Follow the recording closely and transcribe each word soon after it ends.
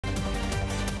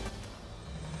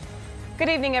Good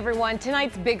evening, everyone.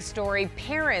 Tonight's big story,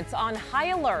 parents on high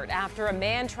alert after a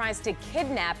man tries to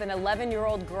kidnap an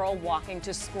 11-year-old girl walking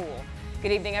to school.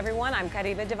 Good evening, everyone. I'm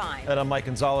Karina Devine. And I'm Mike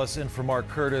Gonzalez in for Mark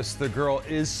Curtis. The girl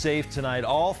is safe tonight,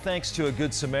 all thanks to a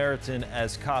good Samaritan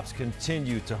as cops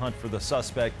continue to hunt for the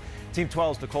suspect. Team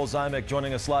 12's Nicole Zymek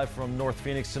joining us live from North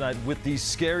Phoenix tonight with these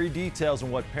scary details on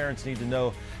what parents need to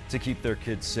know to keep their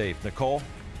kids safe. Nicole?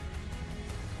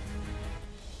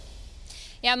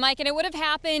 Yeah, Mike, and it would have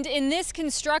happened in this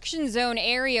construction zone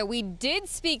area. We did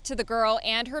speak to the girl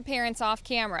and her parents off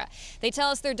camera. They tell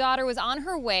us their daughter was on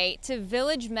her way to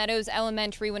Village Meadows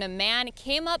Elementary when a man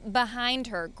came up behind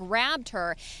her, grabbed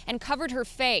her, and covered her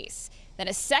face. Then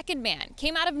a second man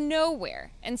came out of nowhere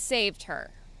and saved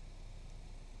her.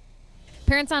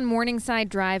 Parents on Morningside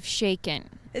Drive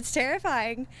shaken. It's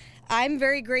terrifying. I'm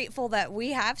very grateful that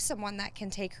we have someone that can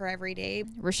take her every day.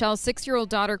 Rochelle's 6-year-old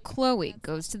daughter, Chloe,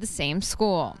 goes to the same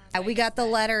school. We got the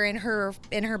letter in her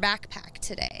backpack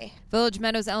today. Village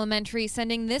Meadows Elementary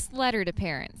sending this letter to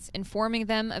parents, informing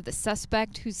them of the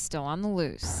suspect who's still on the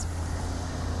loose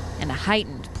and a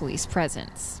heightened police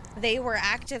presence. They were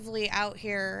actively out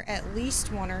here at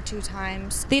least 1 or 2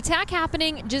 times. The attack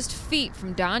happening just feet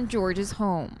from Don George's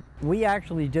home. We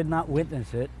actually did not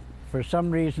witness it for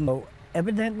some reason.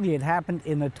 Evidently, it happened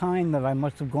in a time that I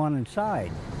must have gone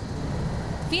inside.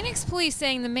 Phoenix police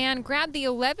saying the man grabbed the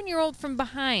 11-year-old from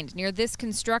behind near this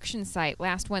construction site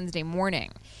last Wednesday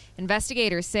morning.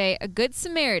 Investigators say a good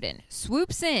Samaritan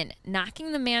swoops in,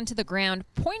 knocking the man to the ground,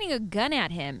 pointing a gun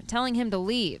at him, telling him to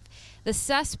leave. The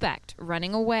suspect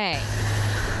running away.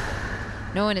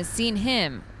 No one has seen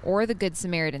him or the good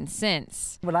Samaritan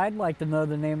since. But I'd like to know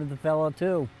the name of the fellow,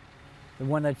 too. The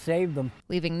one that saved them.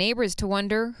 Leaving neighbors to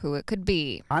wonder who it could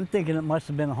be. I'm thinking it must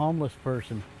have been a homeless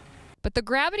person. But the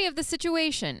gravity of the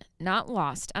situation not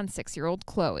lost on 6-year-old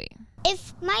Chloe.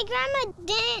 If my grandma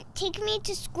didn't take me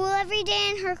to school every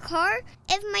day in her car,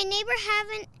 if my neighbor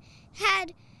hadn't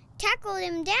had tackled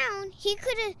him down, he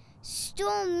could have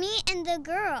stole me and the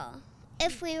girl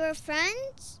if we were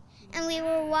friends and we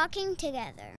were walking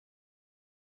together.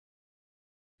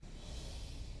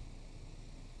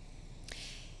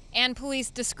 And police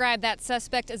describe that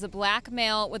suspect as a black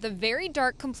male with a very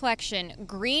dark complexion,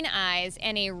 green eyes,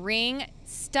 and a ring,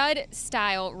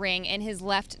 stud-style ring in his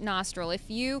left nostril.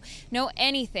 If you know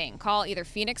anything, call either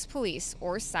Phoenix Police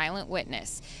or Silent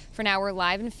Witness. For now, we're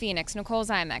live in Phoenix. Nicole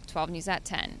Zymek, 12 News at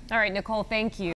 10. All right, Nicole, thank you.